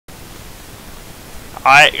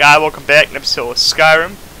Alright guys, welcome back to an episode of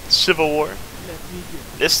Skyrim Civil War.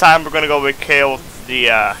 This time we're gonna go with kill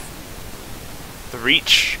the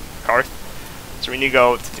Reach, Karth. So we need to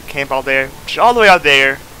go to the camp out there, which is all the way out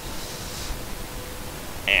there.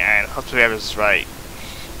 And hopefully we have this right.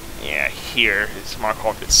 Yeah, here is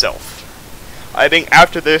Karth itself. I think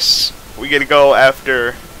after this, we get to go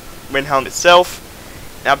after Windhelm itself.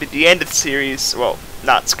 That'll be the end of the series. Well,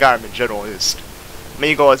 not Skyrim in general, just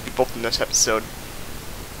main goal is to be both in this episode.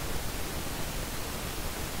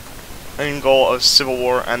 Main goal of Civil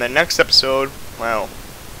War, and the next episode, well,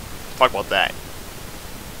 talk about that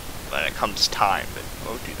when it comes time, but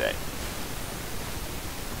we'll do that.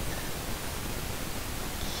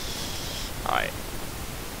 Alright.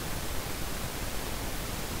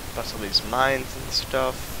 Bust all these mines and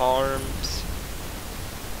stuff, farms.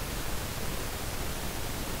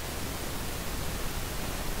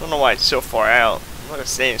 I don't know why it's so far out. I'm not gonna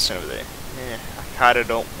stay over there. I kinda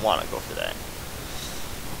don't wanna go for that.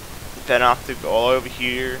 Then I have to go all over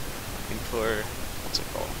here looking for, what's it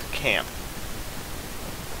called, the camp.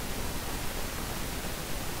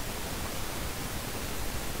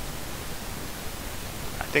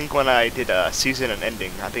 I think when I did a season and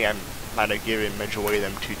ending, I think I might have given majority of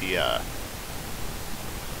them to the,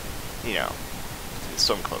 you know, to the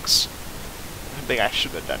Stormcloaks. I think I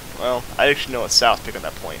should have done. Well, I actually know it's South Pick at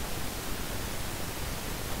that point,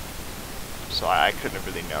 so I couldn't have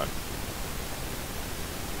really known.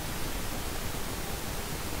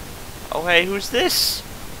 Oh hey, who's this?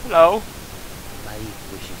 Hello.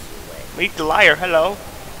 Life wishes you away. Meet the liar, hello.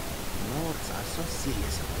 Nords are so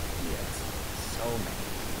serious about years. So many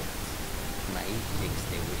years. Naive thinks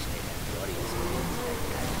they wish they had your experience like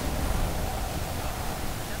that.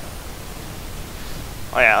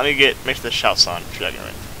 Oh yeah, let me make sure the shouts on. Dragon.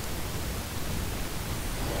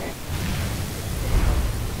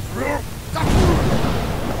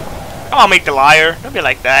 Come on, Meet the liar. Don't be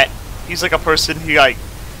like that. He's like a person who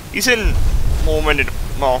he's in moment.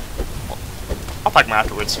 Well, I'll talk him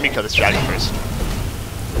afterwards. Let me kill this dragon first.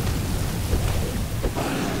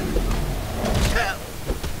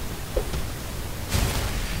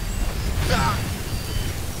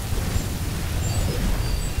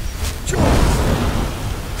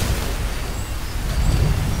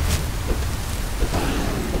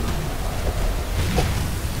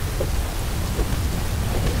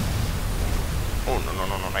 Oh no,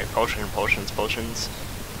 my potions. Potions.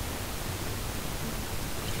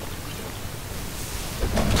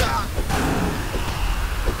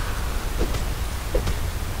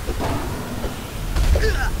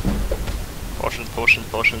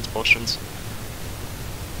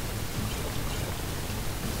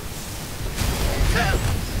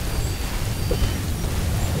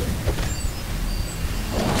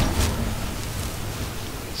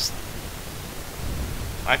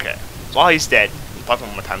 Okay, so while he's dead, I'll talk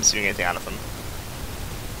one more time, see anything out of him.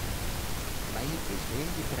 Life is very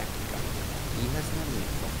practical. He has no need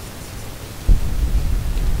for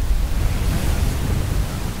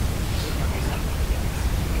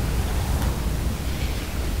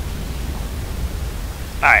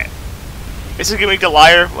Alright. Basically, Make the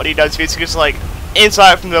Liar, what he does basically is like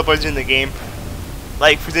insight from the others in the game.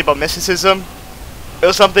 Like, for example, mysticism. It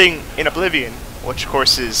was something in Oblivion, which of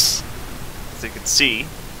course is, as you can see,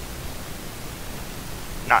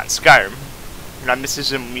 not in Skyrim. Not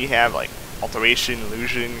mysticism, we have like alteration,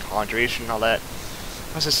 illusion, conjuration, all that.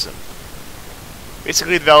 Mysticism.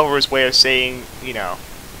 Basically, the developer's way of saying, you know,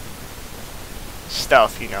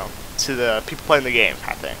 stuff, you know, to the people playing the game,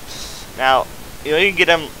 kind of thing. Now, you know, you can get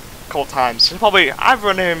him a couple times. I've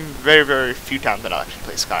run him very, very few times that I actually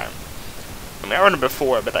play Skyrim. I mean, I run him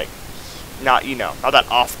before, but like, not, you know, not that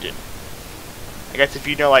often. I guess if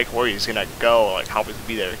you know like where he's gonna go, or, like how he's gonna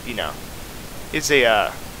be there, you know, it's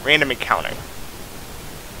a random encounter.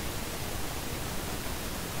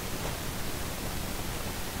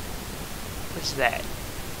 What's that?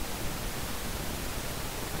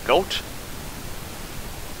 Goat?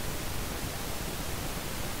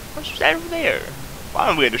 What's that over there? Well,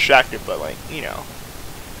 I'm really distracted, but like, you know.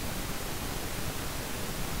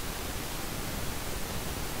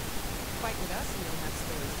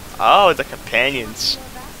 Oh, the companions.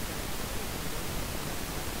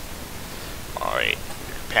 Alright,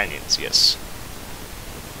 companions, yes.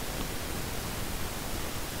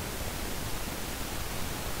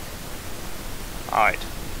 Alright.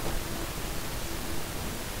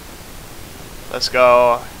 Let's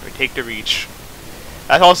go. We take the Reach.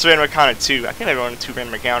 That's also random encounter too. I think I run 2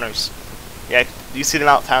 random encounters. Yeah, you see them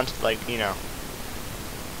out town, like, you know,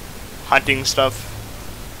 hunting stuff.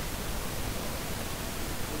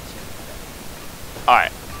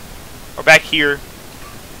 Alright. We're back here.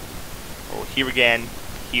 Or here again.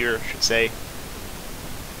 Here, I should say.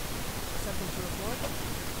 Something to report?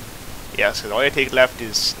 Yes, because all I take left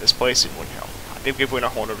is this place in Windhelm. I think we've won a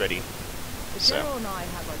horn already. The So. General and I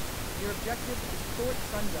have your objective is Fort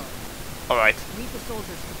Sundark. Alright. Meet the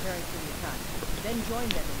soldiers preparing for the attack. Then join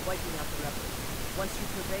them in wiping out the rebels. Once you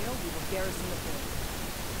prevail, we will garrison the fort.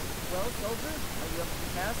 Well, soldier, are you up to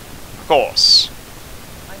the task? Of course.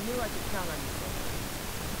 I knew I could count on you, soldier.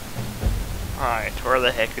 Alright, where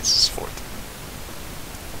the heck is this fort?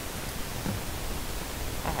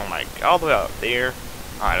 Oh my god, all the way out there.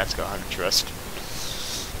 Alright, let's go 100 trust.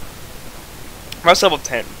 Mouse level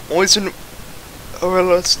 10. Only in a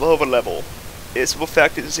less lower level. Its simple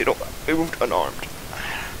fact is they don't be moved unarmed.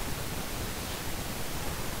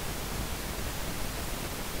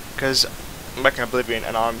 Because back in Oblivion,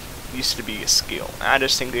 unarmed used to be a skill. I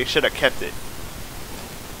just think they should have kept it.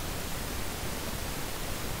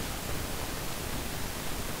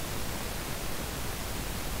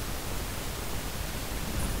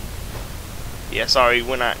 Yeah, sorry,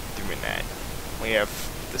 we're not doing that. We have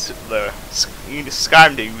this, the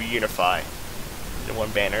Skyrim to reunify in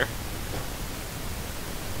one banner,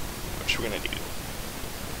 which we're gonna do.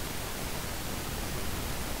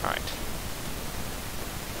 Alright.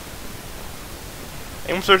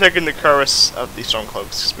 And we'll start taking the chorus of the Stormcloaks,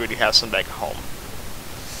 because we already have some back home.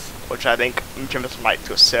 Which I think Jim might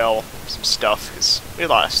go sell some stuff, because we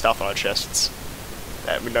have a lot of stuff on our chests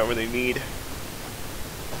that we don't really need.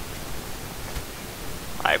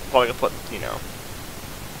 I probably gonna put, you know,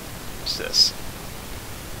 what's this?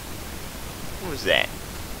 What was that?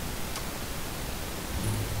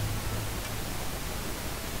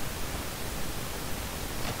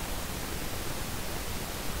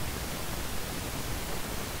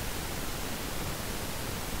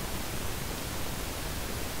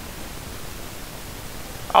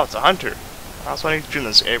 Oh, it's a hunter. I was wondering if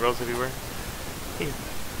there's arrows everywhere. Here.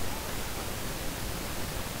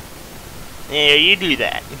 Yeah, you do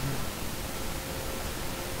that.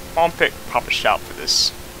 I'll pop a shout for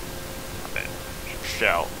this.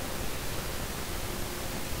 Shout.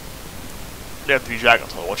 There have 3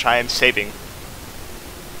 dragons, which I am saving.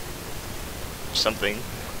 Something.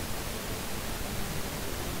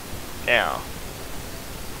 Yeah.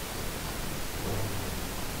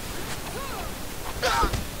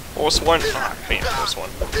 Force 1. Ah, man, Force 1.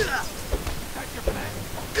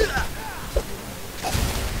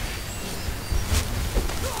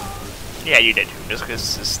 Yeah, you did too, just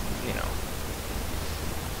because this, you know.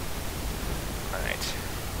 Alright.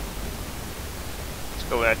 Let's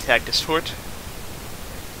go and attack this fort.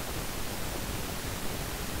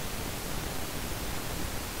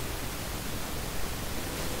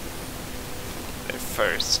 But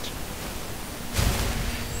first.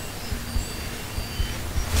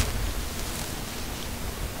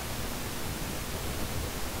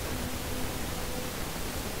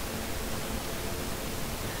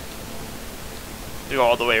 Go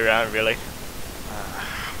all the way around, really.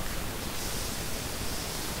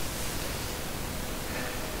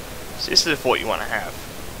 So this is the fort you want to have.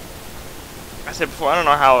 I said before, I don't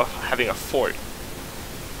know how having a fort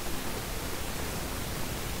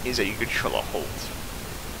is that you control a hold.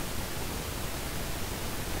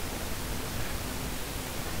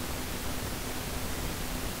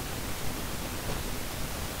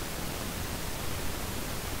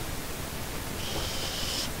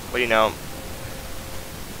 Well, you know.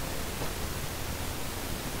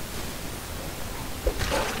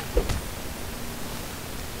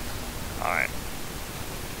 Alright.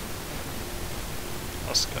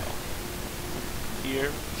 Let's go.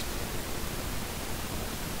 Here.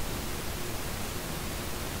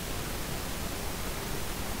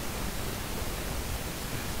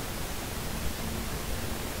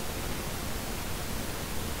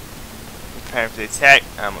 Preparing for the attack.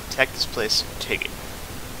 I'm gonna attack this place and take it.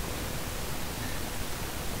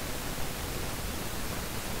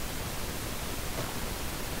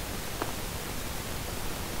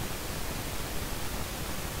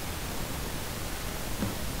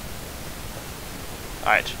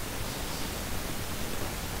 Alright.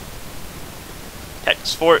 Attack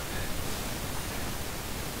this fort.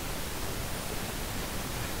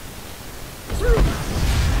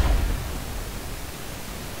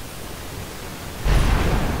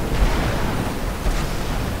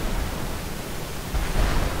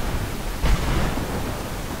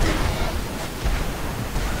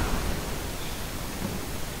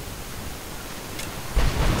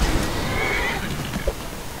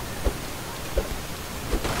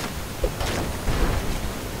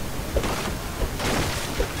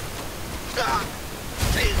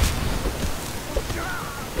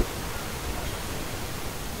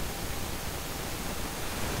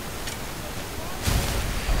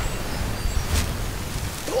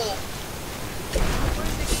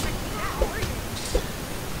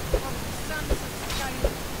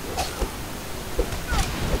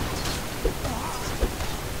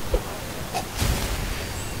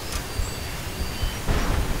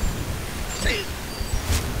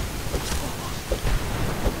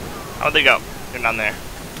 How'd they go? They're down there.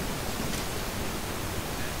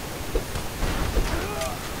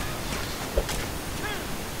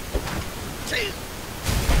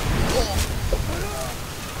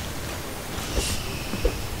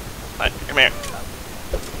 What? Come here.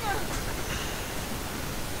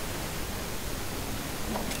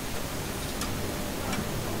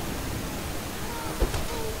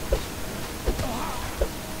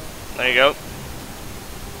 There you go.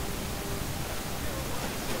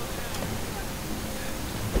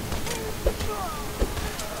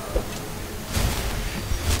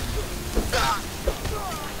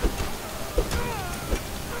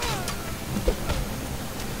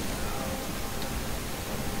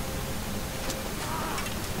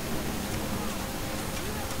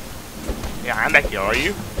 Yeah, I'm back here, are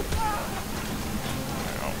you?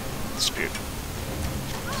 Oh, screwed.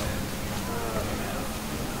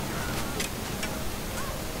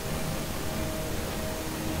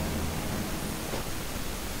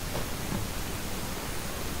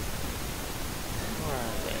 Where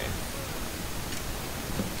are they?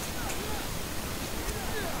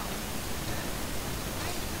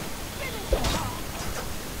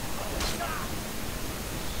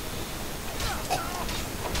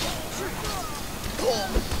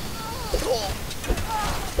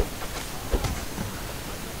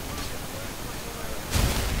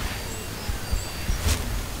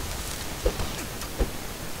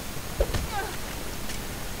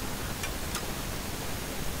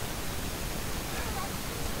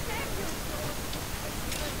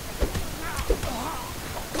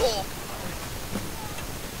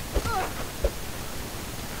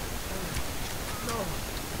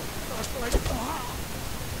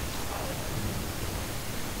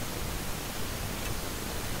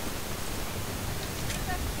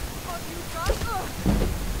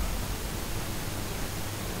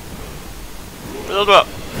 Build up.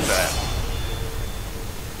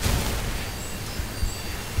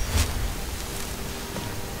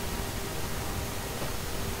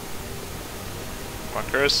 More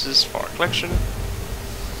curses for our collection. I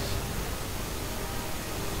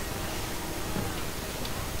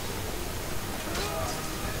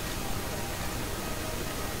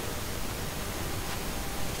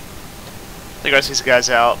think I see these guys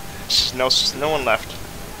out. There's no one left.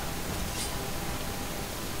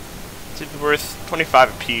 It'd be worth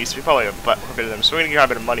 25 apiece. We probably have a bit of them, so we're gonna get a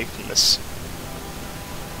bit of money from this.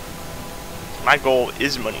 My goal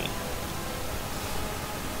is money.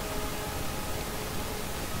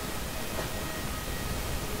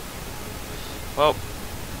 Well,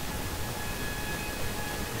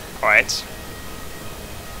 alright.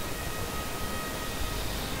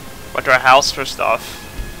 Went to our house first off.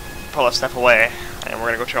 Pull that stuff away, and we're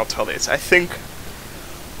gonna go check out toilets. I think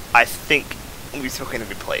we took in a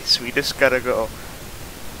good place. We just gotta go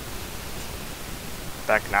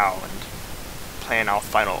back now and plan our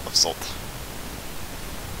final assault.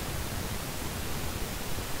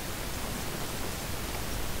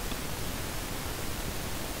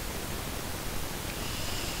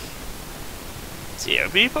 So yeah,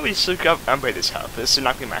 we probably should go upgrade this house. This is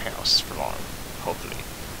not gonna be my house for long, hopefully.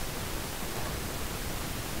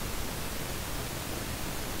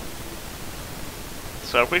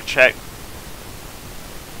 So a quick check.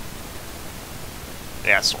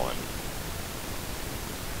 Yeah, stolen.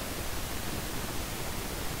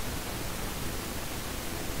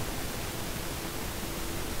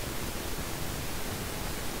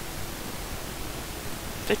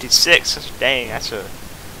 $56. That's dang. That's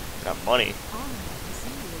enough money.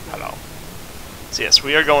 Hello. So yes,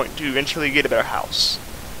 we are going to eventually get a better house.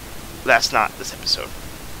 That's not this episode.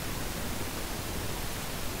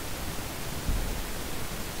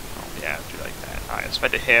 Yeah, do like that. Alright, let's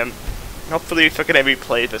fight to him. Hopefully, if I can every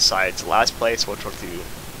play besides last place, we'll try to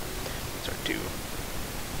start to.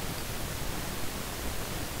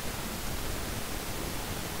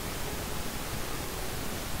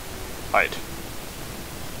 Alright.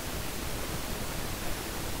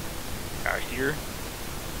 Out here.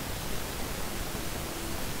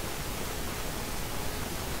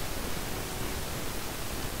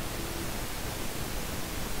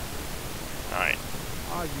 Alright.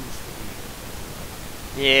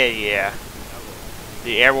 Yeah.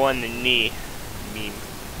 The arrow and the knee. I mean,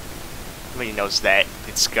 everybody knows that.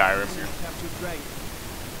 It's Skyrim.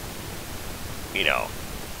 You know,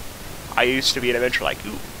 I used to be an adventurer like,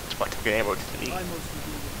 ooh, it's about to get an arrow to the knee.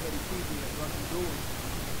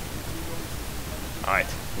 Alright.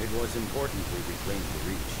 It was important we reclaimed the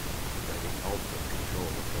Reach, letting Alpha control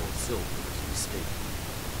the whole Silver was a mistake.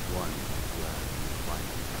 One glad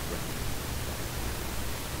finally got reckoned.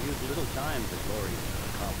 Used little time to glory in our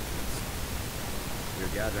accomplishments.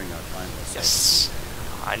 We're gathering our final Yes.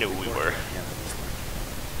 I knew we were. camp at this point.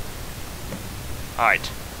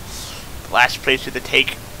 Alright. The last place to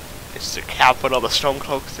take is the capital of the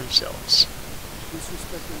Stormcloaks themselves.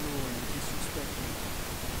 Disrespect the law and you disrespect me.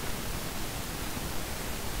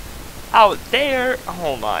 Out there?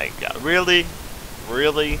 Oh my god. Really?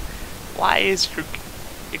 Really? Why is your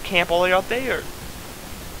camp all the way out there?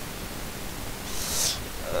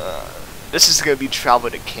 This is gonna be travel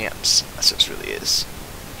to camps. That's what it really is.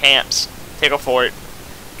 Camps. Take a fort.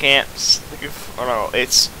 Camps. Oh no,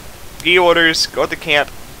 it's get your orders, go to the camp,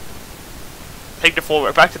 take the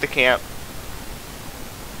fort, back to the camp.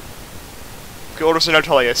 Get orders to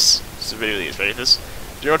Nortelius. This is video is ready for this.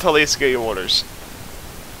 Do Nortelius, get your orders.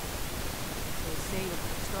 They say that the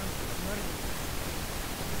Stormcloaks murdered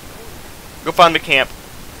me. Go find the camp.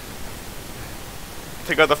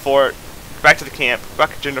 Take out the fort. Back to the camp.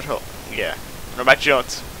 Back to Nortelius. Yeah. No, back to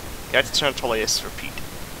Jones. Get to Nortelius. Repeat.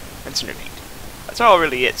 And repeat. That's all it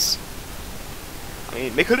really is. I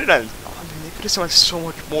mean, they could have done. I mean, they could have done so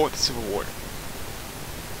much more with the Civil War.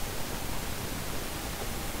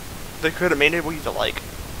 They could have made it with like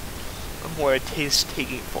more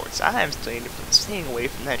taste-taking forts. I am staying away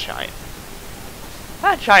from that giant.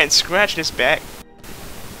 That giant scratched his back.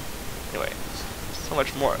 Anyway, so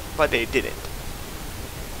much more, but they didn't.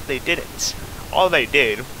 They didn't. All they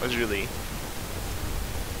did was really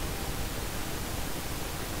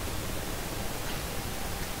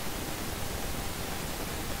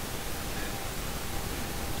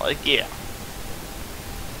like, yeah,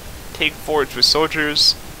 take forts with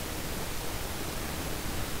soldiers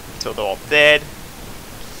until they're all dead.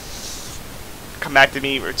 Come back to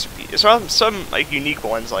me. There's some like unique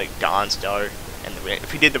ones like Dawn's Star and the Rift.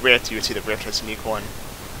 If you did the Rift, you would see the Rift as a unique one.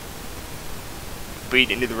 But you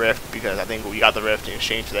didn't do the Rift because I think we got the Rift in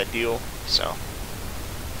exchange for that deal. So,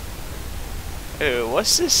 oh,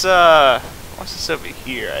 what's this over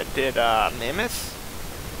here? I did Mammoth.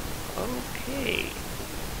 Okay.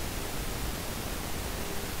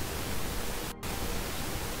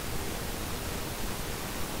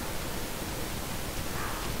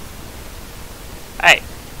 Hey.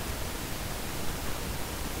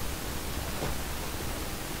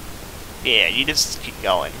 Yeah, you just keep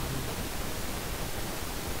going.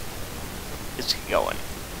 Just keep going.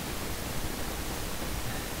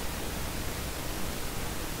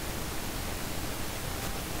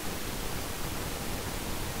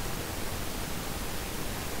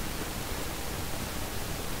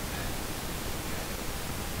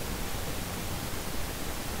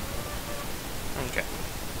 Okay.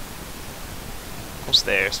 Almost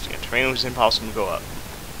there. So, yeah, terrain was impossible to go up.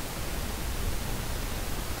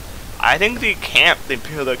 I think the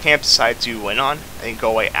camp sites you went on, I think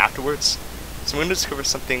go away afterwards. So I'm gonna discover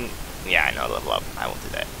something. Yeah, I know, level up. I won't do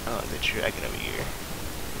that. Oh, the dragon over here.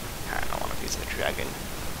 I don't want to use the dragon.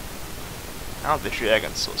 I don't have the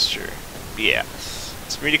dragon, so sure. But yeah.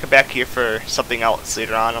 So for me to come back here for something else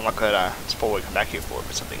later on, I'm not gonna probably come back here for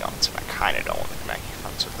something else. And I kinda don't want to come back here for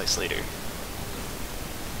a place later.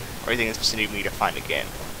 Or anything that's supposed to need me to find again.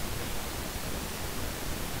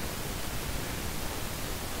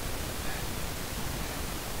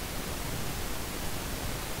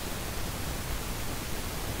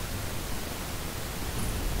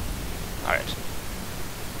 Alright.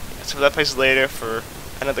 Yeah, so that place later for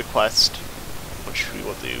another quest, which we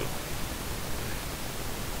will do.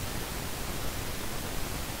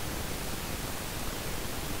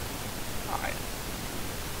 Alright.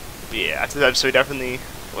 Yeah, after that episode, definitely,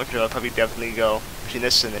 I'll probably definitely go between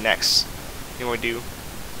this and the next thing we do.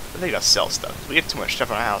 I think I'll sell stuff. We have too much stuff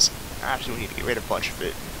in our house. Actually, we need to get rid of a bunch of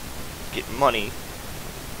it. Get money.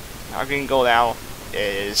 Our green goal now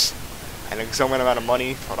is an exorbitant amount of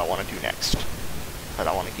money for what I want to do next. What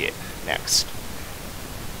I want to get next.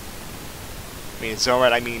 I mean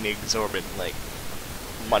exorbitant, I mean exorbitant, like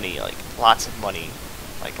money, like lots of money.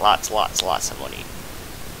 Like lots of money.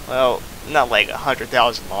 Well, not like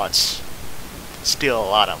 100,000 lots. Still a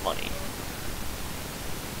lot of money.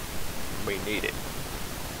 We need it.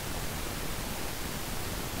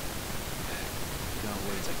 Can't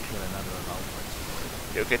wait to kill another of our friends.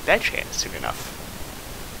 You'll get that chance soon enough.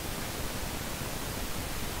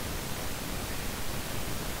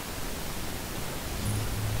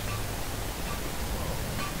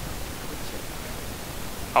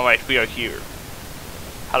 Alright, we are here.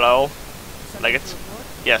 Hello? Like it?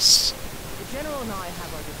 Yes. The general and I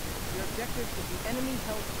have our differences. Your objective is the enemy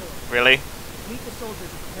held fort. Really? Meet the soldiers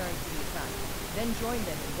preparing for the attack. Then join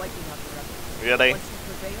them in wiping out the rebels. Really? Once you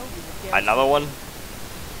prevail, we will garrison. Another one?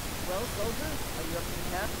 Well, soldier, are you up to the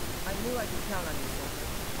task? I knew I could count on you, soldier.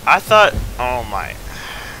 I thought... Oh my...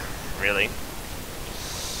 Really?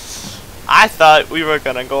 I thought we were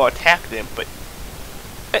gonna go attack them, but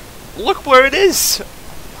look where it is!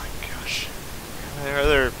 Oh my gosh.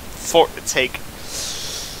 Another fort to take.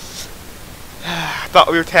 I thought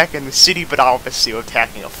we were attacking the city, but obviously we're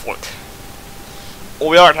attacking a fort. Well,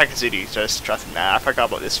 we are attacking the city, just trust me. Nah, I forgot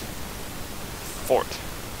about this fort.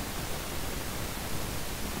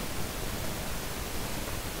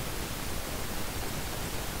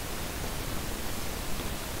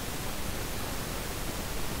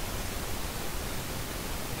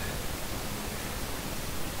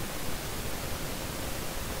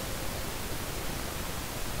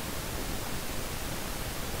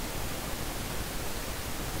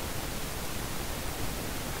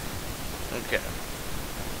 Okay.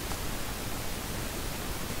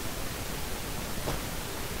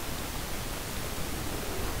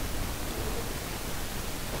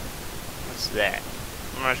 What's that?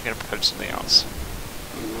 I'm just gonna put something else.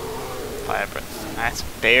 Fire breath. That's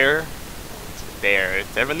bear. It's a bear.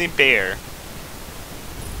 It's definitely bear.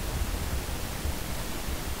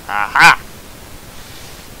 Aha!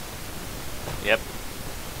 Yep.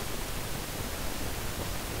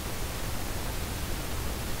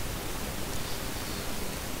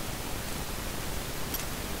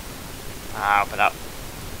 Open up.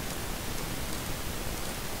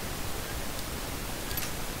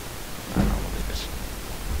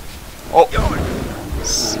 Oh!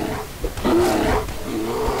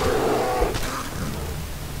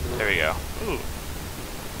 There we go. Ooh.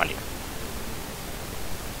 Money.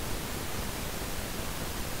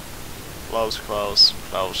 Close, close,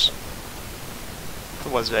 close.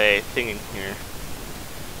 There was a thing in here.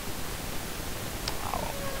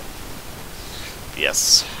 Oh.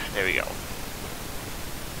 Yes. There we go.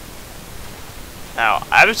 Now,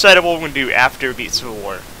 I've decided what we're going to do after we beat Civil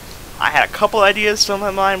War. I had a couple ideas on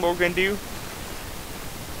my mind what we're going to do,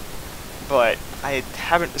 but I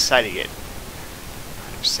haven't decided yet.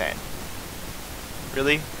 100%.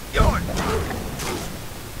 Really?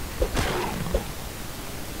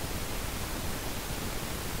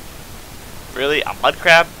 Really? A mud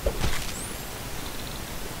crab?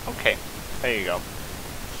 Okay, there you go.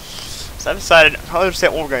 So I've decided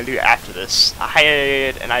 100% what we're going to do after this. I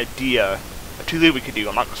had an idea. Two that we could do.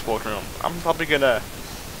 I'm not gonna spoil them. I'm probably gonna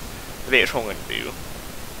debate what I'm gonna do.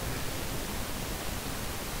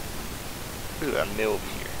 Ooh, a mill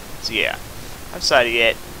here. So yeah, I decided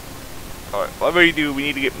yet. Alright, whatever we do, we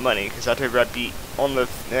need to get money because after I beat on the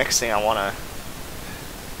next thing I wanna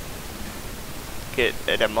get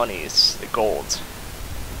the money is the gold.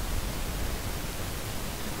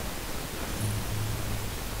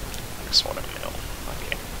 Just want a mill.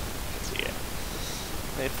 Okay. So yeah.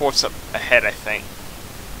 Fort's up ahead, I think.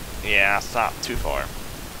 Yeah, it's not too far.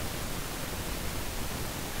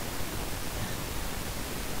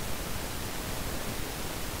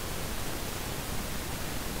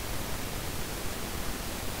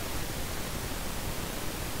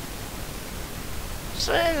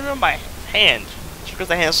 So I don't know my hand. Just because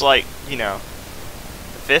the hand's like, you know,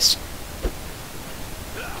 the fist.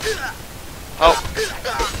 Oh.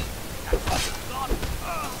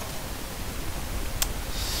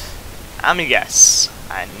 I'm gonna guess.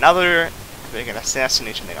 Another big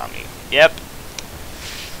assassination thing on me. Yep.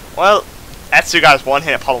 Well, that's you guys one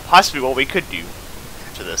hit possibly what we could do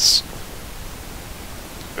after this.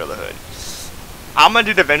 Brotherhood. I'm gonna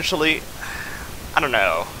do it eventually. I don't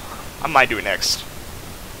know. I might do it next.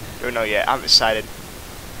 Don't know yet. I haven't decided.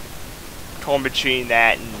 Torn between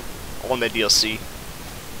that and on the DLC.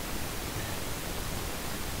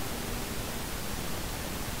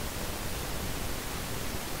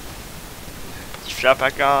 Drop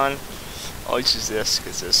back on. I'll use this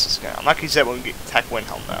because this is gonna. I'm not gonna use that when we get attack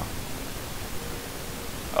Windhelm though.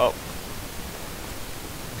 Oh,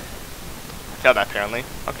 I failed that apparently.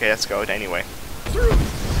 Okay, let's go anyway.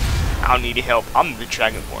 I don't need help. I'm the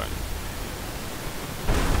Dragonborn.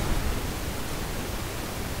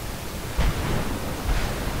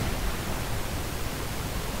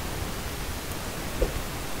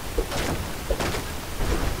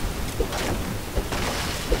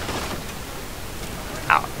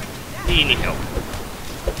 You need help.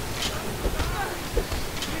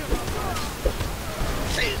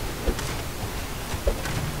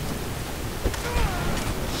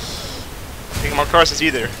 Taking more crosses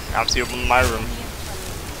either. I'm still in my room.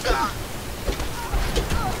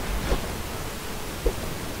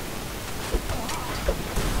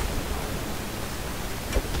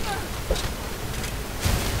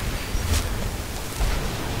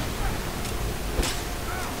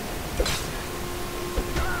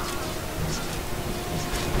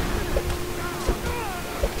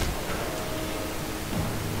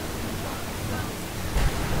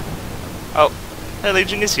 The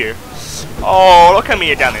Legion is here. Oh, look at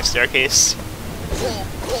me down this staircase.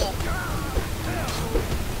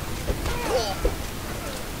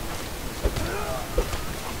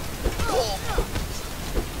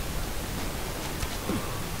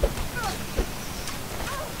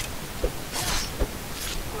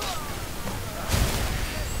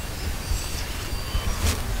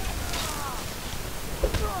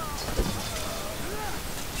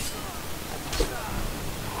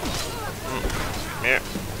 Here.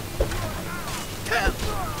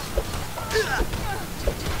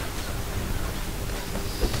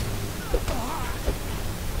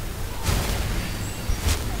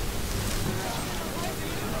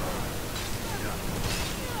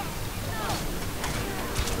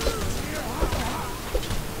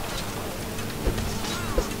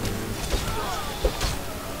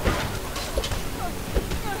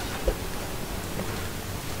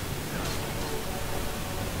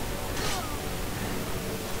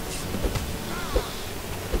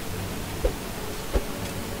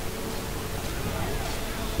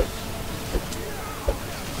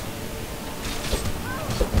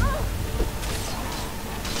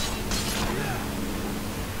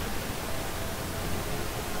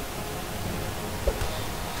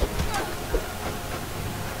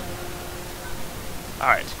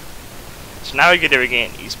 Alright. So now we get to regain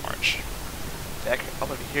East March. Back up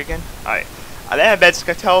over here again? Alright. I then I bet it's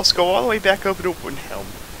gonna tell us to go all the way back over to Windhelm.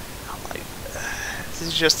 Like, this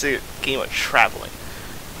is just a game of traveling.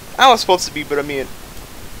 I was supposed to be, but I mean,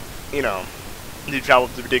 you know, you travel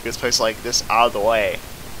to a ridiculous place like this out of the way.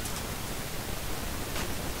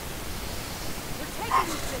 We're taking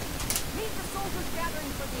the city. Meet the soldiers gathering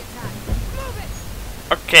for the attack. Move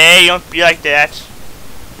it! Okay, don't be like that.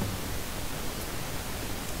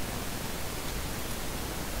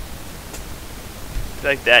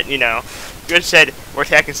 Like that, you know. You just said, we're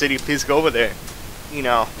attacking city, please go over there. You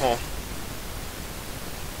know, well.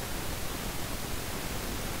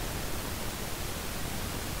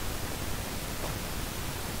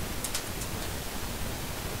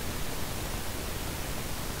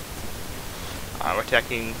 We're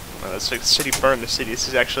attacking, well, let's like the city burn the city. This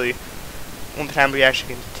is actually one time we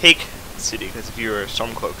actually can take the city, because if you were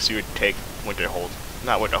Stormcloaks, you would take Winterhold.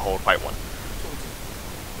 Not Winterhold, White One.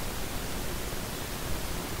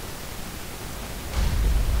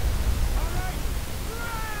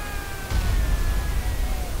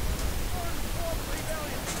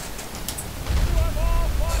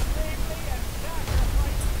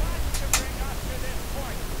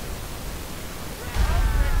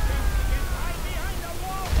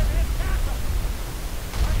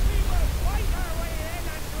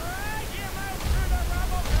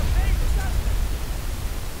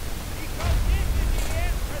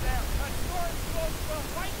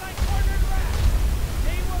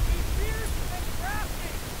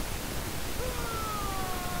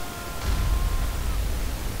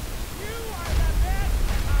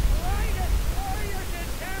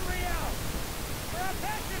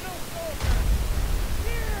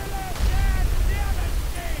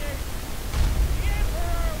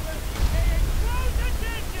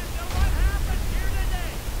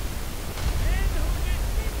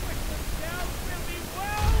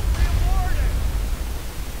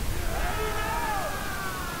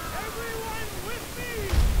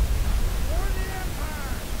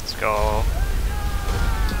 Go.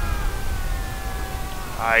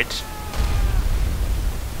 Alright.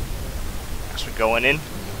 Guess we're going in.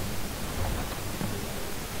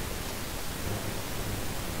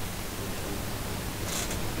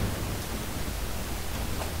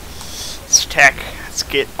 Let's attack. Let's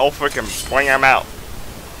get Ulfric and bring him out.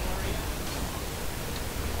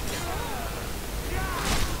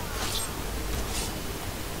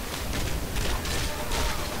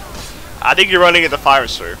 I think you're running into fire,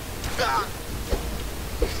 sir.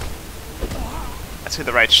 Let's get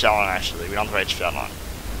the right shell on, actually. We don't have the right shell on.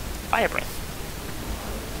 Fire breath.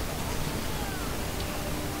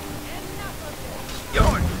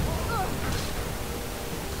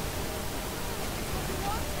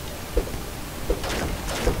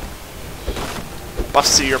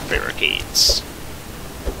 Bust through your barricades.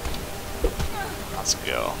 Let's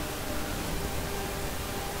go.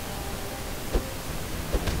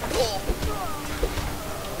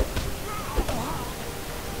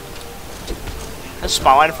 There's a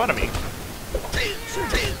spotlight in front of me.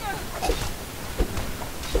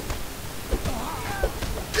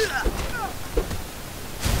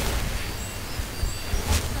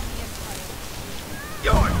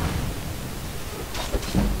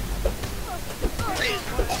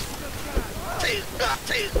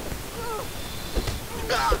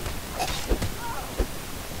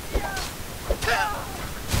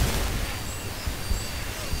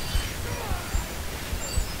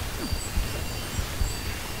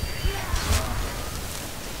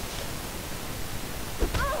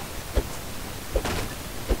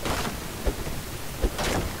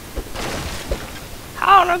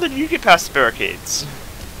 on earth did you get past the barricades?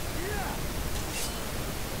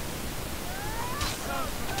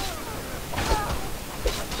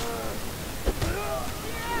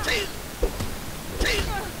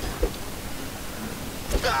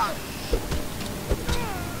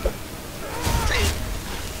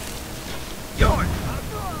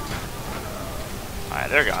 Alright,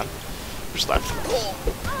 they're gone. Who's left?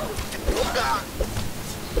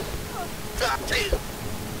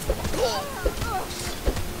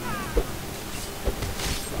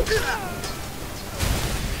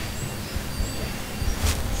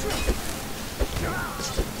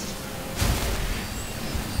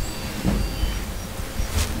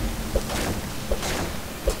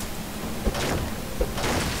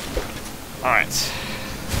 Alright.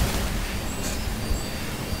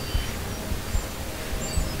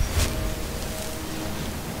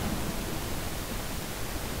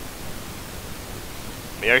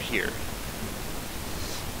 We are here.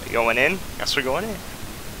 We going in? Guess we're going in.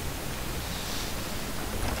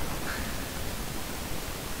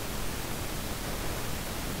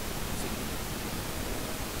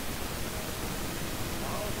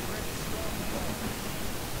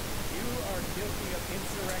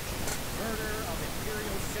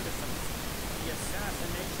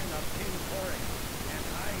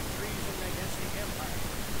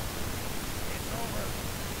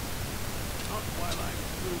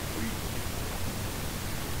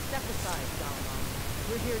 Step aside, Galman.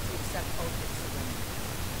 We're here to accept oath of surrender.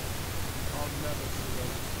 I'll never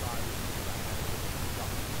surrender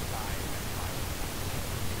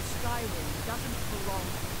Skyrim doesn't belong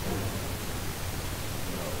to you.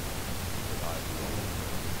 No, but I belong.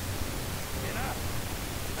 Enough!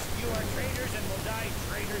 You are traitors and will die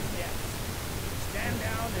traitors' deaths. Stand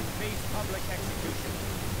down and face public execution,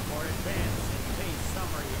 or advance and face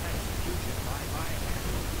summary execution by my hand.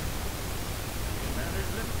 Commanders,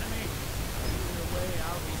 listen to me. Either way,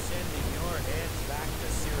 I'll be sending your heads back to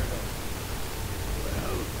Cyrodiil.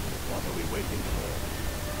 Well, what are we waiting for?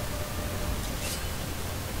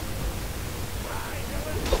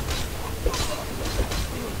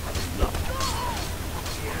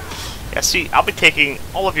 Yeah, see, I'll be taking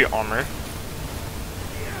all of your armor.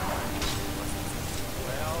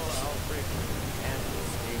 Well, Alfred, and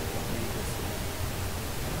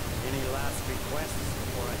any last requests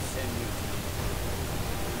before I send you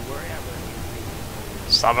wherever you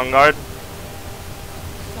need? Savangard.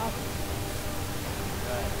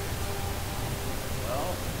 Well,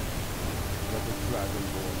 let the dragon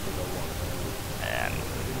born to the one. And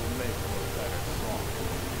It will make for a better song.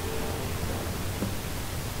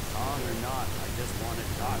 Song or not, I just want it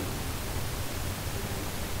done.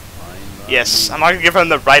 yes, I'm not gonna give him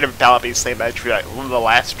the right of battle being slain by the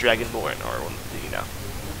last Dragonborn, or you know.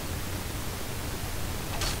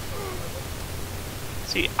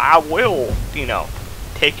 See, I will, you know,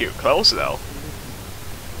 take your clothes though.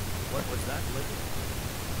 What was that, Licky?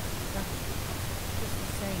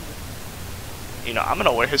 You know, I'm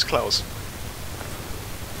gonna wear his clothes.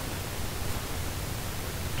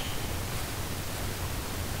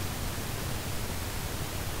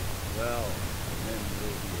 Well, then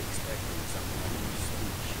we'll be expecting some kind of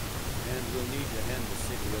speech, and we'll need to hand the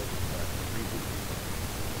city over to our reboot.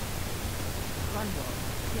 Grundle.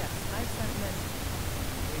 Yes, I've sent men.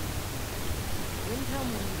 Windhelm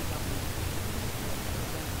will need a government.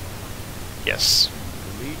 Yes.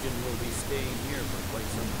 The Legion will be staying here for quite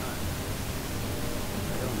some time.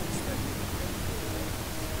 I don't expect it to end.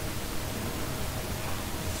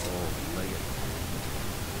 Oh, Leggett.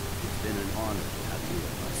 It's been an honor to have you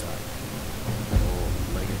at my side. Oh,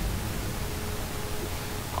 Leggett.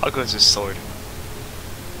 How good is his sword?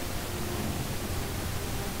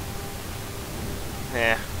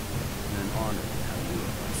 Yeah. An honor to have you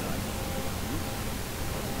at my side.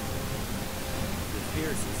 The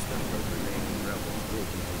fiercest of the remaining rebels will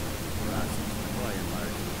continue to harass us by and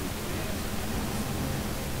large the weak man.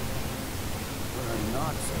 What I'm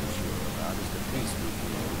not so sure about is the peace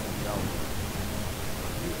movement in Delta.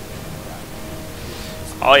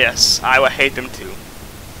 Oh yes, I would hate them too.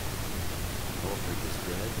 Wolfric is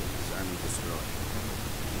dead and his army destroyed.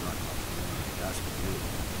 I'm not complaining, that's for you.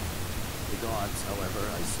 The gods, however,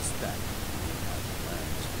 I suspect, may have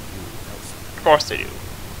plans for you elsewhere. Of course they do.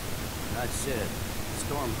 That said,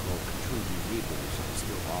 Stormcloak and Trudy Reapers are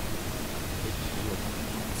still operating on a hidden field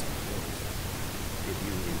on some hills. If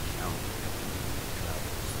you encounter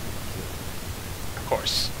travelers, kill them. Of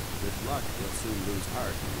course. With luck, they'll soon lose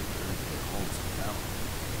heart and return to their homes and family.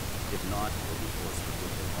 If not, they'll be forced to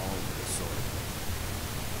put them all to the sword.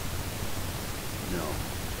 No,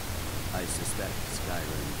 I suspect Skyrim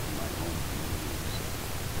from my own communities.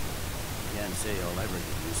 can't say I'll ever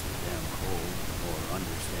get used to the damn cold or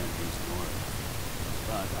understand these norms,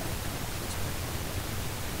 but I expect it.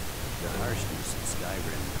 The harshness of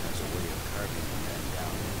Skyrim has a way of carving the man down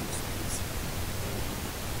in these things.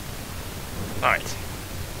 Alright.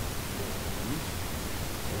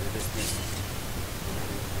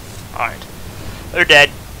 Alright. They're dead.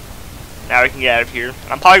 Now we can get out of here.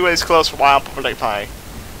 I'm probably going this close for a while, probably like my,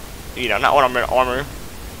 you know, not armor.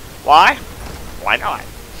 Why? Why not?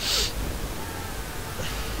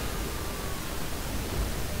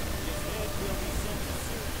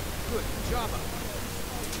 Good job.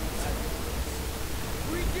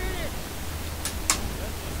 We did it!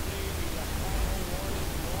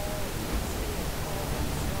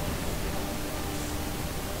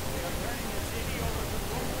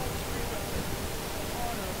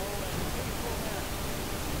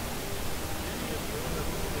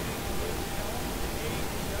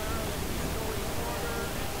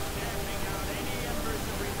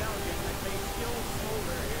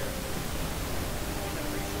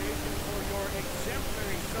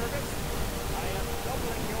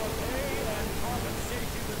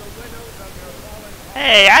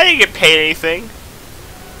 Hey, I didn't get paid anything.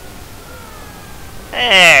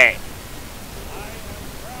 Hey.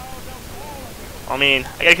 I mean,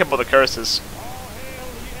 I gotta keep all the curses.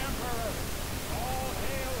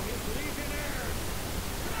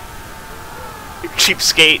 You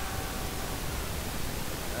cheapskate.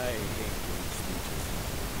 I hate these speeches.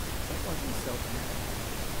 That wasn't so bad.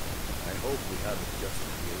 I hope we haven't just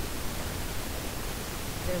created.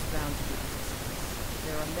 There's bound to be resistance.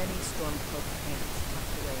 There are many Stormcloak camps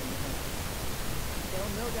tucked away in the hills.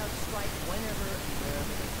 They'll no doubt strike whenever and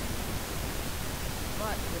wherever they can.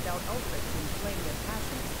 But without outright to inflame their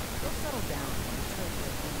passions, they'll settle down and return to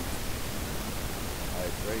their homes. I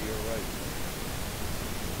pray you're right.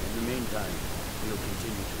 In the meantime, we'll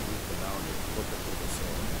continue to root the bound and look at the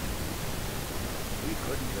sword. We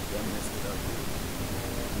couldn't have done this without you.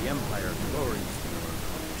 The Empire glories in your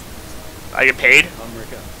accomplishments. I get paid?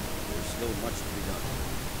 Amrika, there's still much to be done.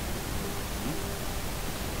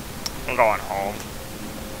 I'm going home.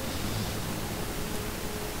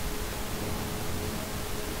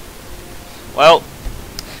 Well,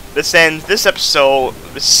 this ends this episode,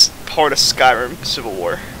 this part of Skyrim Civil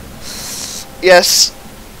War. Yes,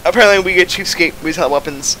 apparently we get cheapskate retail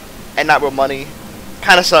weapons and not real money.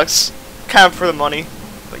 Kinda sucks. Kind of for the money,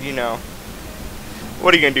 but you know.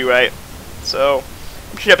 What are you gonna do, right? So,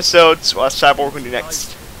 future episodes, we'll decide what we're gonna do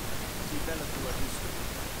next.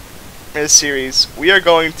 In this series, we are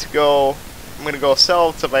going to go. I'm gonna go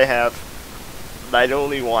sell stuff I have that I don't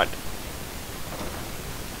really want.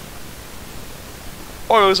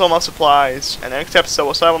 Or lose all my supplies. And the next episode,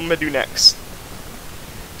 we'll decide what I'm gonna do next.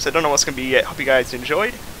 So I don't know what's gonna be yet. Hope you guys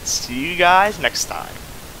enjoyed. See you guys next time.